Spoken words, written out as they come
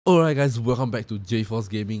Alright guys, welcome back to JForce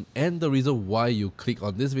Gaming, and the reason why you click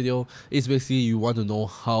on this video is basically you want to know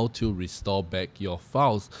how to restore back your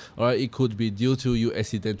files. Alright, it could be due to you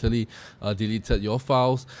accidentally deleted your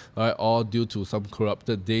files, alright, or due to some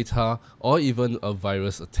corrupted data, or even a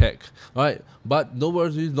virus attack. Alright, but no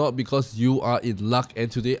worries, not, because you are in luck,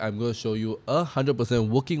 and today I'm going to show you a 100%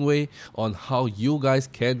 working way on how you guys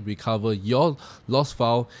can recover your lost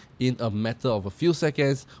file in a matter of a few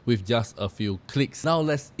seconds with just a few clicks. Now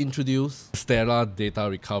let's introduce 𝖩 data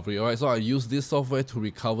recovery. Alright, so I use this software to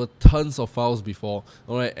recover tons of files before.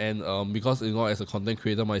 Alright, and because as a content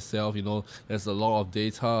creator myself, there's a lot of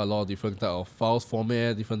data, a lot of different type of files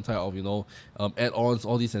format, different type of add-ons,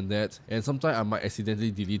 all this and that, and sometimes I might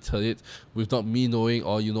accidentally delete it without me knowing,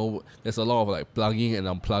 or there's a lot of like plugging and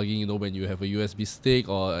unplugging. When you have a USB stick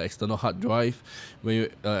or an external hard drive, when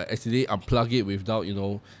you accidentally unplug it without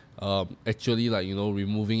actually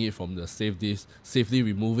removing it from the safe disk, safely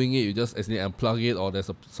removing it, you just accidentally unplug it, or there's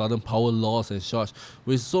a sudden power loss and such,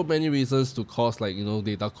 with so many reasons to cause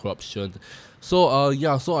data corruption. So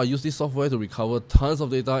I use this software to recover tons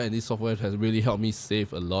of data, and this software has really helped me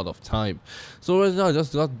save a lot of time. So right now I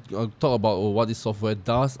just talk about what this software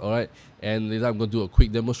does, alright, and later I'm going to do a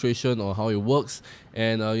quick demonstration on how it works,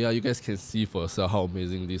 and you guys can see for yourself how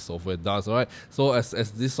amazing this software does. Alright, so as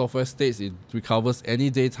this software states, it recovers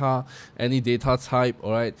any data type,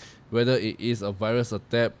 alright, whether it is a virus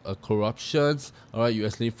attack, a corruptions, alright, you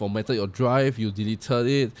actually formatted your drive, you deleted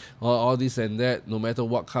it, or all this and that, no matter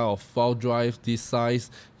what kind of file drive, this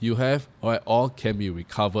size you have, alright, all can be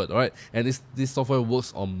recovered. Alright, and this software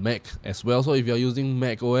works on Mac as well, so if you're using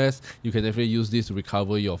Mac OS, you can definitely use this to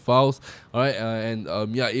recover your files. Alright,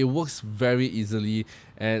 it works very easily,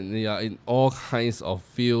 and in all kinds of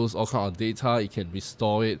fields, all kinds of data, it can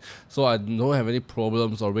restore it. So I don't have any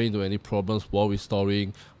problems or run into any problems while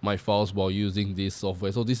restoring my files while using this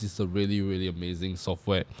software. So this is a really amazing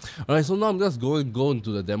software. Alright, so now I'm just going to go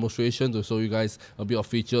into the demonstration to show you guys a bit of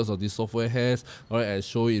features of this software has, alright, and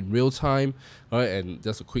show it in real time, alright, and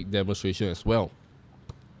just a quick demonstration as well.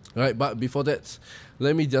 Alright, but before that,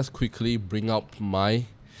 let me just quickly bring up my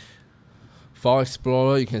File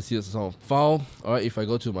Explorer. You can see it's on file. Alright, if I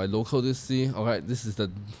go to my local disk C, alright, this is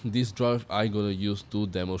the disk drive I'm gonna use to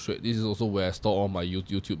demonstrate. This is also where I store all my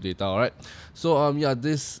YouTube data. Alright, so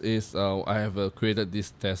this is I have created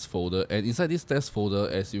this test folder, and inside this test folder,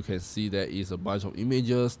 as you can see, there is a bunch of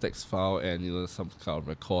images, text file, and some kind of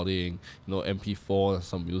recording, MP4,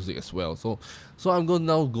 some music as well. So I'm gonna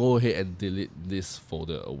now go ahead and delete this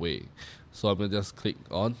folder away. So I'm gonna just click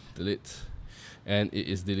on delete, and it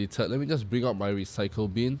is deleted. Let me just bring up my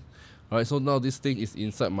recycle bin. Alright, so now this thing is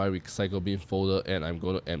inside my recycle bin folder, and I'm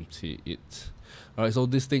going to empty it. Alright, so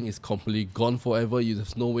this thing is completely gone forever.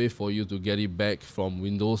 There's no way for you to get it back from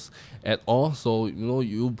Windows at all. So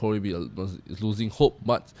you'll probably be losing hope,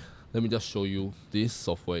 but let me just show you this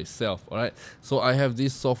software itself. Alright, so I have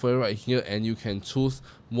this software right here, and you can choose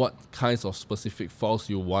what kinds of specific files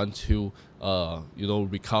you want to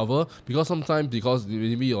recover, because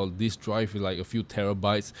maybe your disk drive is like a few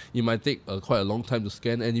terabytes, it might take quite a long time to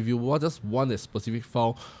scan, and if you just want a specific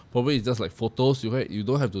file, probably it's just like photos. You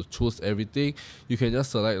don't have to choose everything. You can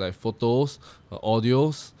just select like photos,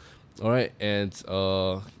 audios, alright, and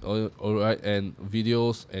and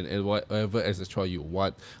videos, and whatever etc you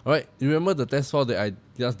want. Alright, remember the test file that I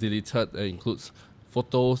just deleted includes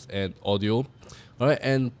photos and audio, alright,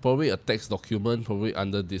 and probably a text document, probably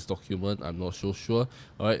under this document, I'm not so sure.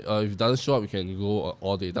 Alright, if it doesn't show up, you can go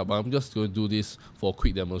all data, but I'm just going to do this for a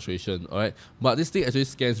quick demonstration. Alright, but this thing actually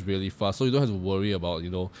scans really fast, so you don't have to worry about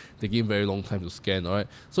taking very long time to scan. Alright,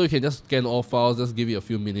 so you can just scan all files, just give it a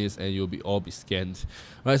few minutes, and you'll all be scanned.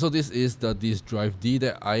 Alright, so this is the disk drive D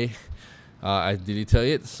that I deleted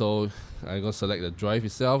it. So I'm gonna select the drive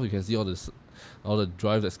itself. You can see all the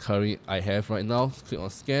drive that's currently I have right now. Click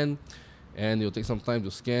on scan, and it'll take some time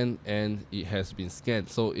to scan, and it has been scanned,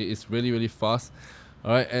 so it is really fast.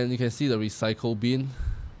 Alright, and you can see the recycle bin.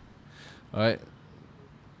 Alright,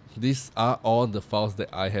 these are all the files that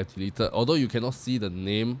I have deleted, although you cannot see the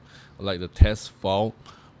name like the test file,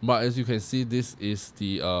 but as you can see, this is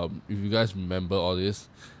the if you guys remember all this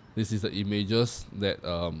is the images that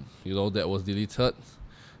that was deleted.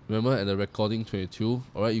 Remember, and the recording 22.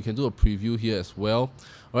 Alright, you can do a preview here as well.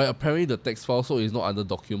 Alright, apparently the text file, so it's not under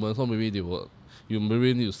document, so maybe you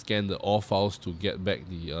maybe need to scan the all files to get back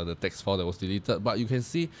the text file that was deleted. But you can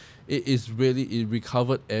see it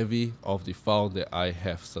recovered every of the file that I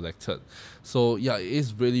have selected. So yeah, it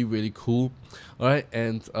is really cool. Alright,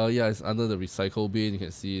 and it's under the recycle bin. You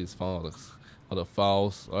can see it's found all the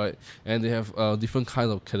files, alright, and they have different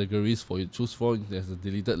kinds of categories for you to choose from. There's a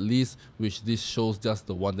deleted list, which this shows just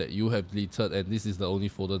the one that you have deleted, and this is the only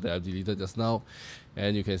folder that I've deleted just now,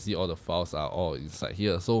 and you can see all the files are all inside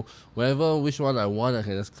here. So which one I want, I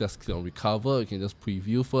can just click on recover. You can just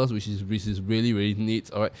preview first, which is really neat.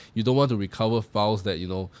 Alright, you don't want to recover files that you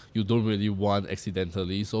don't really want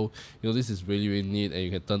accidentally, so this is really neat, and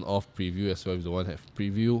you can turn off preview as well if you don't want to have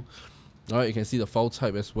preview. Alright, you can see the file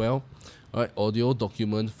type as well. Alright, audio,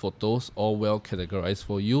 document, photos, all well categorized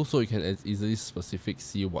for you, so you can easily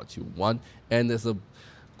see what you want. And there's a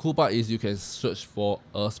cool part is you can search for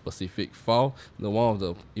a specific file. One of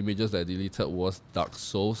the images that I deleted was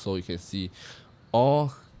𝖩.𝖥𝖾Í, so you can see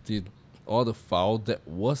all the file that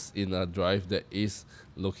was in a drive that is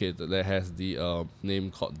located, that has the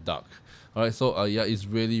name called 𝖩. Alright, so yeah, it's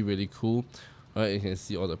really cool. Alright, you can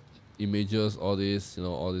see all the images, all this,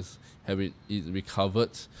 all this having it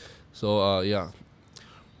recovered. So yeah,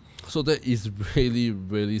 so that is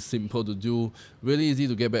really simple to do, really easy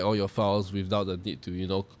to get back all your files without the need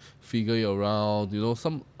to figure it around.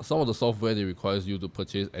 Some of the software, they requires you to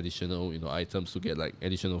purchase additional items to get like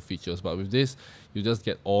additional features, but with this you just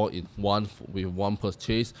get all in one with one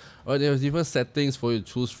purchase. Alright, there's different settings for you to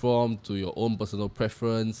choose from to your own personal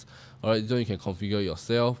preference. Alright, so you can configure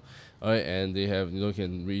yourself. Alright, and they have you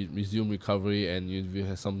can resume recovery, and if you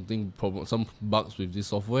have some bugs with this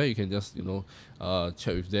software, you can just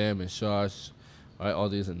chat with them and search, alright, all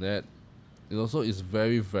this and that. So it's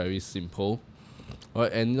very simple.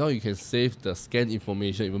 Alright, and now you can save the scan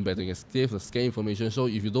information even better. You can save the scan information, so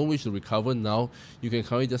if you don't wish to recover now, you can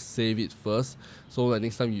currently just save it first, so like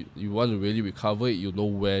next time you want to really recover it, you know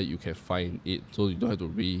where you can find it, so you don't have to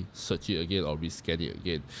research it again or rescan it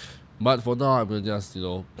again. But for now, I'm gonna just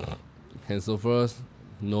cancel first,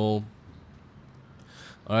 no.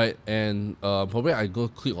 Alright, and probably I go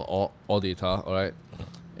click on all data, alright,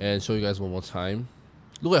 and show you guys one more time.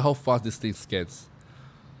 Look at how fast this thing scans.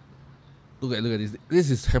 Look at this. This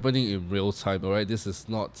is happening in real time, alright. This is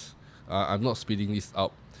not I'm not speeding this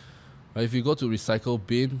up. If you go to recycle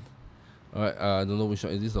bin, alright, I don't know which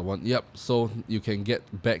one is this, the one. Yep, so you can get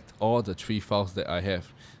back all the 3 files that I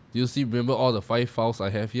have. Do you see? Remember all the 5 files I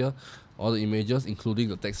have here? All the images, including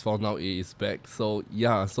the text file, now it is back. So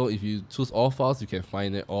yeah, so if you choose all files, you can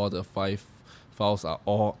find that all the 5 files are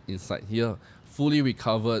all inside here, fully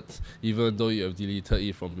recovered, even though you have deleted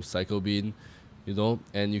it from recycle bin.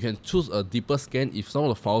 And you can choose a deeper scan if some of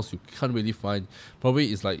the files you can't really find. Probably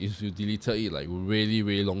it's like if you deleted it like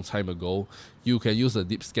really long time ago, you can use the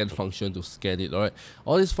deep scan function to scan it. Alright,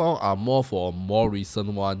 all these files are more for a more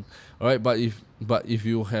recent one. Alright, but if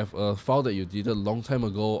you have a file that you deleted a long time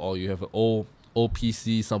ago, or you have an old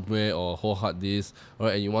PC somewhere or a whole hard disk,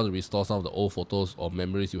 alright, and you want to restore some of the old photos or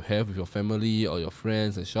memories you have with your family or your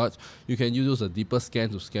friends and such, you can use a deeper scan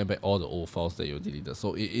to scan back all the old files that you deleted.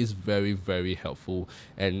 So it is very helpful,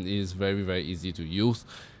 and it is very easy to use.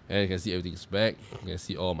 And you can see everything's back. You can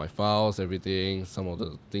see all my files, everything, some of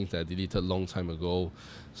the things that I deleted a long time ago.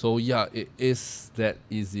 So yeah, it is that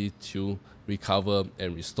easy to recover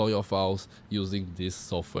and restore your files using this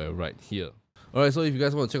software right here. Alright, so if you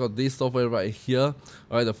guys want to check out this software right here,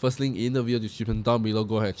 alright, the first link in the video description down below,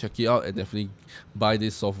 go ahead and check it out, and definitely buy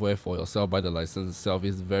this software for yourself, buy the license itself.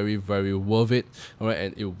 It's very worth it. Alright,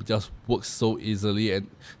 and it just works so easily, and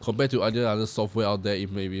compared to other software out there, it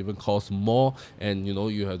may even cost more, and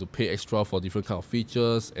you have to pay extra for different kind of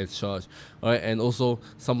features and such. Alright, and also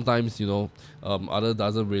sometimes other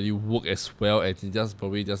doesn't really work as well, and it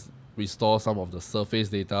probably just restore some of the surface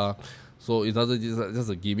data. So it doesn't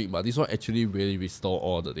just a gimmick, but this one actually really restore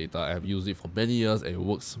all the data. I have used it for many years, and it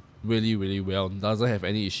works really well. Doesn't have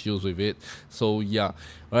any issues with it. So yeah,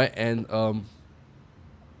 right. And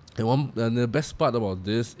the best part about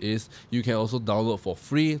this is you can also download for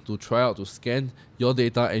free to try out to scan your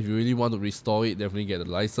data. And if you really want to restore it, definitely get a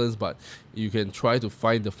license, but you can try to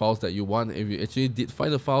find the files that you want. If you actually did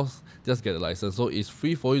find the files, just get a license. So it's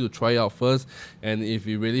free for you to try out first, and if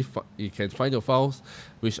you really you can find your files,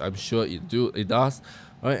 which I'm sure it does,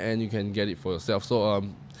 right, and you can get it for yourself.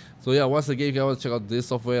 So yeah, once again, if you want to check out this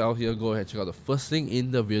software out here, go ahead and check out the first link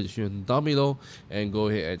in the video description down below, and go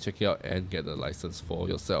ahead and check it out and get the license for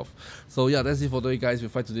yourself. So yeah, that's it for today, guys. If you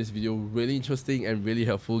find today's video really interesting and really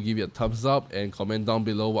helpful, give it a thumbs up and comment down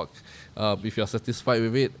below if you're satisfied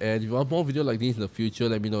with it. And if you want more videos like this in the future,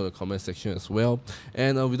 let me know in the comment section as well.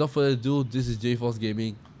 And without further ado, this is 𝖩force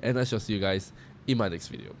Gaming, and I shall see you guys in my next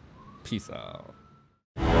video. Peace out.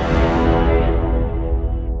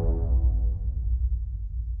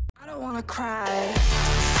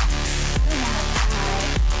 Cry.